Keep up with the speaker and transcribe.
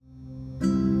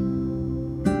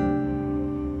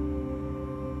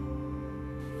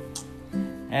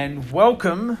And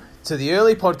welcome to the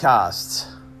Early Podcast.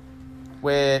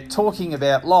 We're talking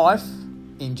about life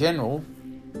in general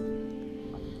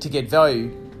to get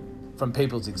value from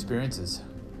people's experiences.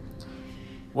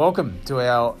 Welcome to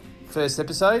our first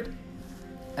episode,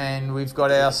 and we've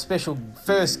got our special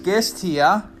first guest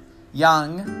here,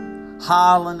 young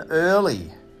Harlan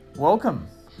Early. Welcome.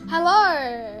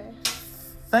 Hello.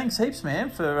 Thanks heaps, man,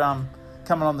 for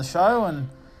coming on the show and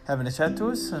having a chat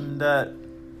to us. And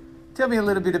tell me a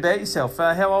little bit about yourself.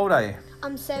 How old are you?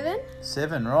 I'm 7.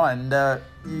 7, right. And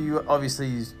you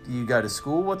obviously you go to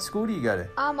school. What school do you go to?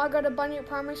 I go to Bunyip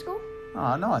Primary School.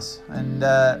 Oh, nice. And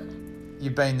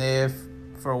you've been there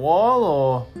for a while,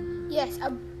 or? Yes,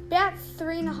 about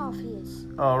 3.5 years.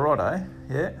 Oh, righto.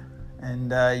 Yeah.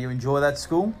 And you enjoy that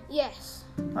school? Yes.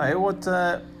 Hey, what's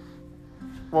good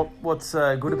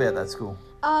about that school?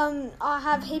 I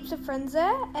have heaps of friends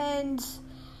there, and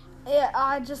yeah,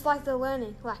 I just like the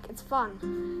learning. Like, it's fun.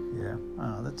 Yeah.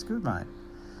 Oh, that's good, mate.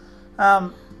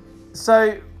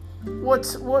 So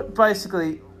what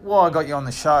basically why I got you on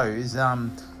the show is I know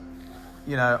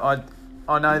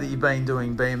that you've been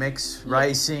doing BMX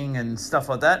racing and stuff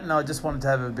like that, and I just wanted to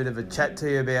have a bit of a chat to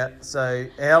you about. So,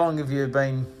 how long have you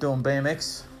been doing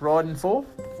BMX riding for?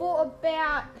 For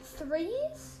about 3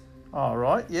 years. Oh,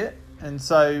 right, yeah. And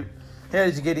so, how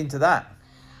did you get into that?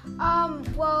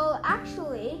 Well,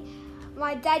 actually,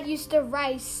 my dad used to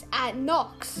race at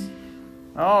Knox.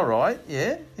 Oh, right,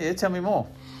 yeah. Yeah, tell me more.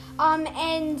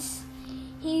 And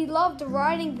he loved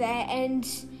riding there, and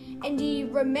he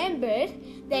remembered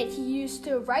that he used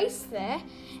to race there,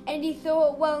 and he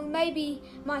thought, well, maybe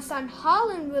my son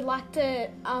Harlan would like to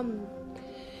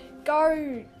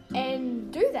go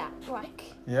and do that, like.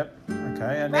 Yep.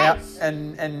 Okay. And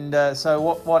race. So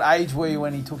what age were you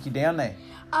when he took you down there?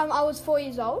 I was 4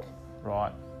 years old.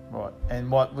 Right.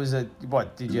 And what was it?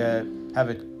 What did you have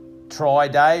a try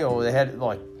day, or they had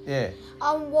yeah?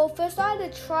 Well, first I had a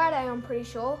try day, I'm pretty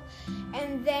sure,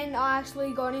 and then I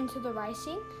actually got into the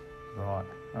racing. Right.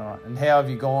 All right. And how have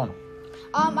you gone?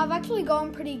 I've actually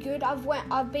gone pretty good.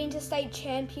 I've been to state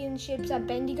championships at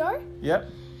Bendigo. Yep.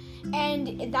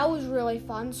 And that was really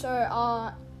fun. So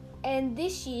and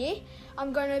this year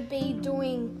I'm going to be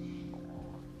doing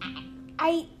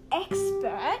 8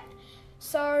 expert.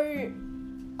 So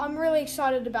I'm really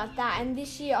excited about that. And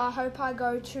this year I hope I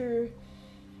go to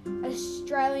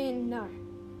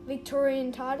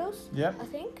Victorian titles. Yep. I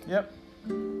think. Yep.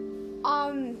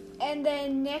 And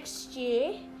then next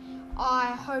year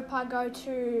I hope I go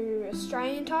to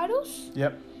Australian titles.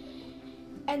 Yep.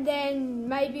 And then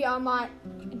maybe I might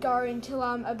go until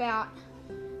I'm about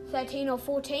 13 or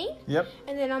 14. Yep.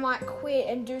 And then I might quit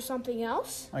and do something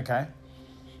else. Okay.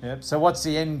 Yep. So what's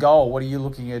the end goal? What are you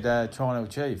looking at trying to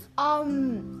achieve?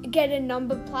 Get a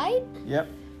number plate. Yep.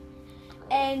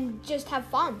 And just have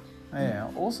fun.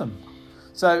 Yeah. Awesome.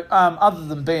 So other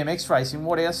than BMX racing,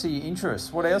 what else are you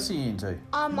interested? What else are you into?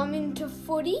 I'm into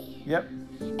footy. Yep.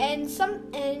 And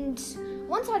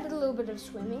once I did a little bit of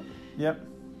swimming. Yep.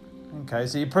 Okay,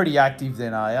 so you're pretty active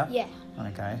then, are you? Yeah.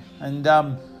 Okay. And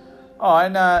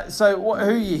so who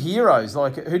are your heroes?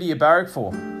 Like, who do you barrack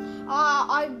for?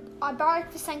 I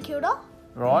barrack for St Kilda.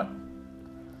 Right.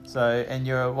 So, and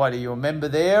are you a member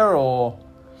there, or?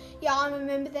 Yeah, I'm a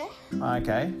member there.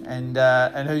 Okay. And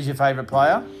who's your favourite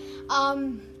player?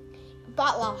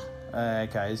 Butler.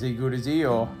 Okay. Is he good? Is he,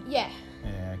 or? Yeah.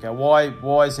 Yeah. Okay.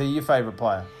 Why is he your favourite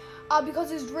player?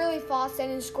 Because he's really fast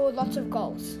and he scored lots of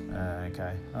goals.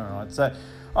 Okay. All right.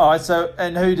 So,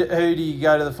 and who do you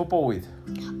go to the football with?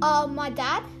 My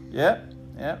dad. Yeah.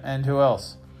 Yeah. And who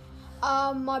else?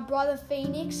 My brother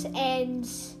Phoenix and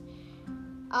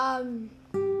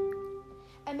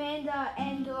Amanda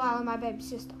and Delilah, my baby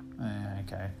sister.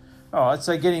 Okay. All right.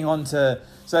 So getting on to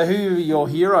who are your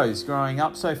heroes growing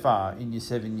up so far in your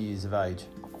 7 years of age?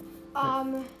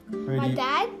 My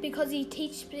dad, because he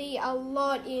teaches me a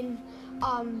lot in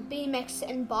BMX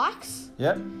and bikes.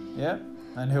 Yep. Yep.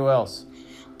 And who else?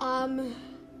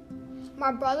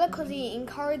 My brother, because he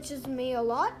encourages me a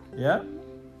lot. Yeah.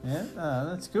 Yeah. Oh,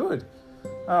 that's good.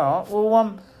 All right.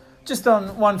 Well, just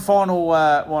on one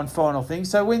final thing.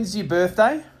 So when's your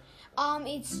birthday?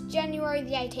 It's January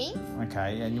the 18th.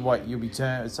 Okay. And you'll be you'll be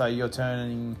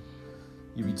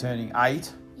turning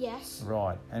 8. Yes.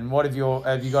 Right. And have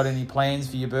you got any plans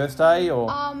for your birthday, or?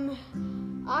 I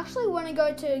actually want to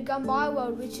go to Gumbaya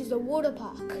World, which is a water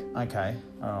park. Okay.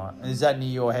 All right. Is that near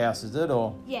your house, is it,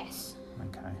 or? Yes.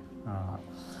 Okay. All right.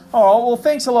 All right. Well,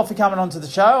 thanks a lot for coming on to the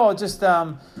show. I'd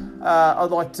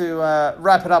like to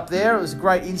wrap it up there. It was a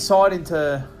great insight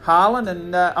into Harlan,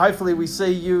 and hopefully we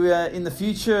see you in the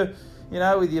future,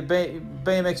 with your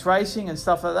BMX racing and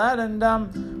stuff like that. And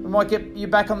we might get you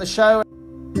back on the show